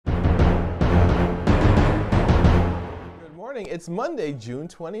morning. It's Monday, June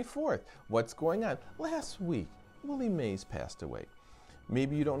 24th. What's going on? Last week, Willie Mays passed away.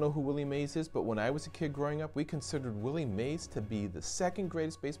 Maybe you don't know who Willie Mays is, but when I was a kid growing up, we considered Willie Mays to be the second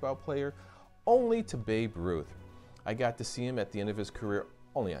greatest baseball player, only to Babe Ruth. I got to see him at the end of his career,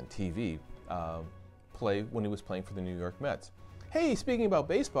 only on TV, play when he was playing for the New York Mets. Hey, speaking about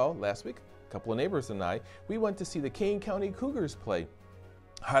baseball, last week, a couple of neighbors and I, we went to see the Kane County Cougars play.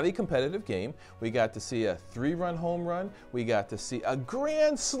 Highly competitive game. We got to see a 3-run home run. We got to see a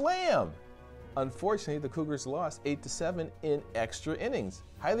grand slam. Unfortunately, the Cougars lost 8-7 in extra innings.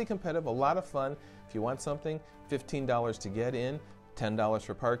 Highly competitive, a lot of fun. If you want something, $15 to get in, $10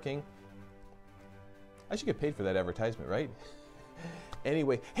 for parking. I should get paid for that advertisement, right?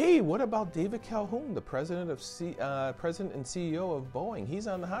 Anyway, hey, what about David Calhoun, the president and CEO of Boeing? He's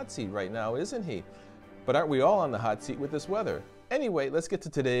on the hot seat right now, isn't he? But aren't we all on the hot seat with this weather? Anyway, let's get to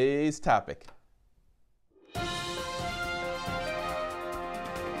today's topic.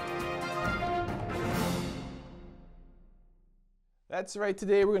 That's right,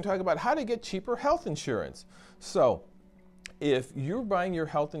 today we're going to talk about how to get cheaper health insurance. So, if you're buying your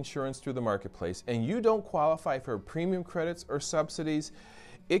health insurance through the marketplace and you don't qualify for premium credits or subsidies,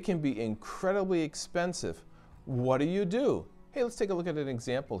 it can be incredibly expensive. What do? Hey, let's take a look at an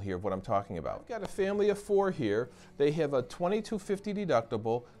example here of what I'm talking about. I've got a family of 4 here. They have a $2,250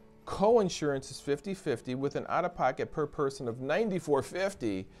 deductible. Co-insurance is $50-50 with an out-of-pocket per person of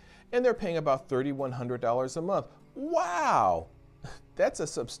 $94.50, and they're paying about $3,100 a month. Wow! That's a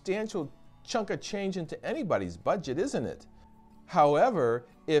substantial chunk of change into anybody's budget, isn't it? However,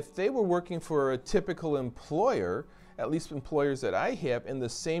 if they were working for a typical employer, at least employers that I have in the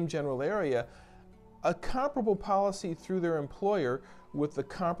same general area, a comparable policy through their employer with the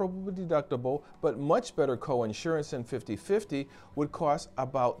comparable deductible but much better co-insurance than 50-50 would cost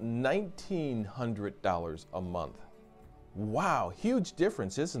about $1,900 a month. Wow, huge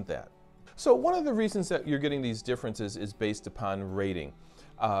difference, isn't that? So one of the reasons that you're getting these differences is based upon rating.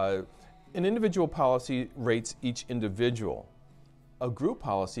 An individual policy rates each individual. A group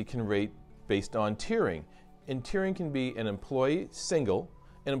policy can rate based on tiering. And tiering can be an employee single,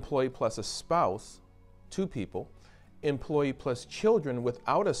 an employee plus a spouse, 2 people, employee plus children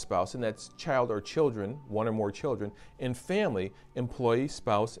without a spouse, and that's child or children, 1 or more children, and family, employee,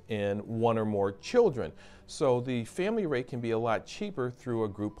 spouse, and 1 or more children. So the family rate can be a lot cheaper through a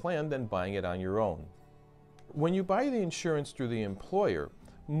group plan than buying it on your own. When you buy the insurance through the employer,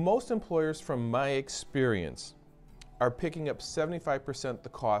 most employers, from my experience, are picking up 75% the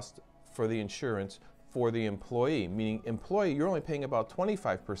cost for the insurance for the employee, meaning employee, you're only paying about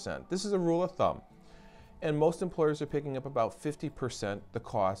 25%. This is a rule of thumb. And most employers are picking up about 50% the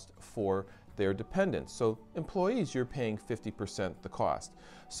cost for their dependents. So employees, you're paying 50% the cost.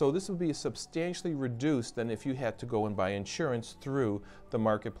 So this would be substantially reduced than if you had to go and buy insurance through the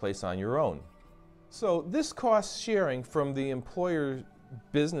marketplace on your own. So this cost sharing from the employer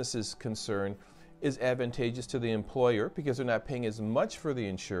business's concern is advantageous to the employer because they're not paying as much for the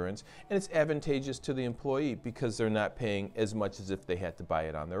insurance, and it's advantageous to the employee because they're not paying as much as if they had to buy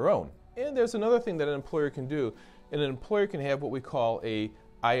it on their own. And there's another thing that an employer can do. An employer can have what we call a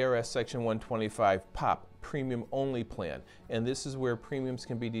IRS Section 125 POP, premium only plan. And this is where premiums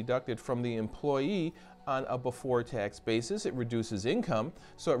can be deducted from the employee on a before tax basis. It reduces income,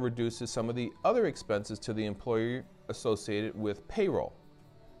 so it reduces some of the other expenses to the employer associated with payroll.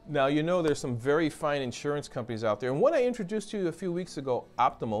 Now, you know there's some very fine insurance companies out there. And one I introduced to you a few weeks ago,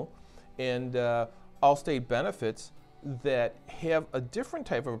 Optimal and Allstate Benefits, that have a different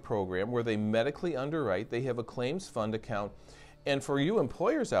type of a program where they medically underwrite, they have a claims fund account, and for you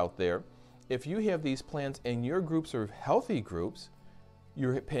employers out there, if you have these plans and your groups are healthy groups,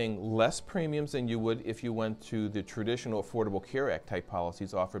 you're paying less premiums than you would if you went to the traditional Affordable Care Act type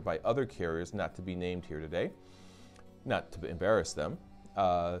policies offered by other carriers, not to be named here today, not to embarrass them.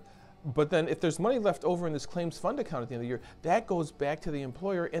 But then if there's money left over in this claims fund account at the end of the year, that goes back to the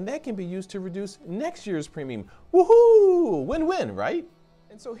employer and that can be used to reduce next year's premium. Woohoo! Win-win, right?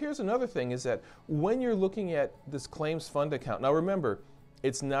 And so here's another thing is that when you're looking at this claims fund account, now remember,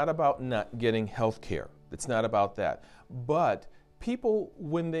 it's not about not getting health care. It's not about that. But people,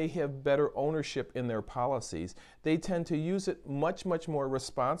 when they have better ownership in their policies, they tend to use it much, much more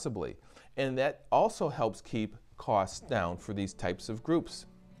responsibly. And that also helps keep costs down for these types of groups.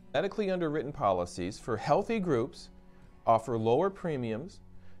 Medically underwritten policies for healthy groups offer lower premiums.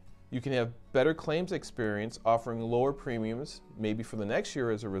 You can have better claims experience offering lower premiums, maybe for the next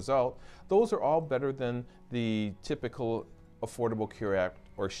year as a result. Those are all better than the typical Affordable Care Act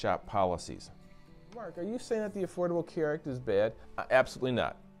or SHOP policies. Mark, are you saying that the Affordable Care Act is bad? Absolutely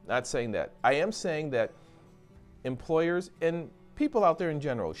not. Not saying that. I am saying that employers and people out there in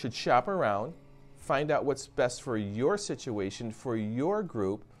general should shop around, find out what's best for your situation, for your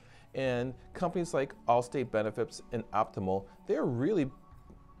group, and companies like Allstate Benefits and Optimal, they're really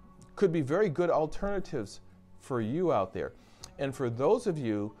could be very good alternatives for you out there. And for those of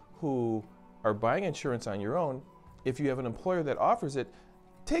you who are buying insurance on your own, if you have an employer that offers it,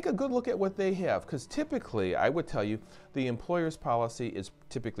 take a good look at what they have, because typically, I would tell you, the employer's policy is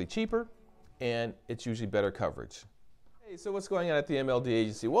typically cheaper and it's usually better coverage. Hey, so what's going on at the MLD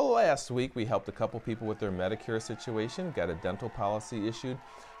agency? Well, last week we helped a couple people with their Medicare situation, got a dental policy issued,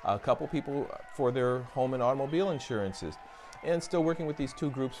 a couple people for their home and automobile insurances, and still working with these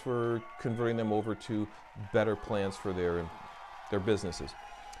two groups for converting them over to better plans for their businesses.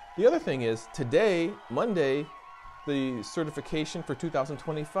 The other thing is, today, Monday, the certification for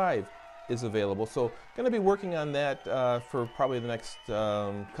 2025 is available. So going to be working on that for probably the next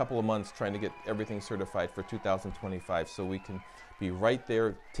couple of months, trying to get everything certified for 2025 so we can be right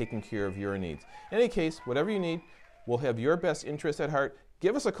there taking care of your needs. In any case, whatever you need, we'll have your best interest at heart.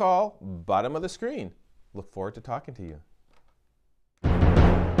 Give us a call, bottom of the screen. Look forward to talking to you.